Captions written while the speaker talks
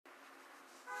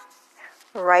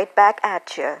Right back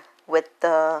at you with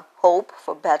the Hope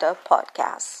for Better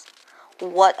podcast.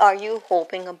 What are you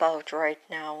hoping about right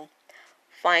now?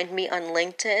 Find me on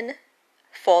LinkedIn,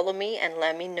 follow me, and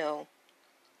let me know.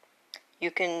 You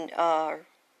can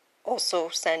also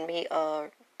send me a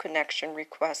connection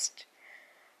request.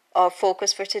 Our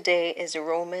focus for today is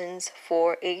Romans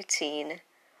 4:18,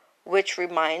 which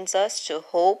reminds us to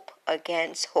hope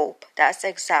against hope. That's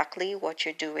exactly what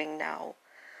you're doing now.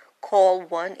 Call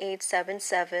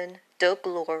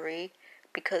 1-877-THE-GLORY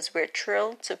because we're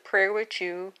thrilled to pray with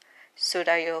you so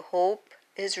that your hope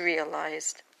is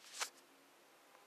realized.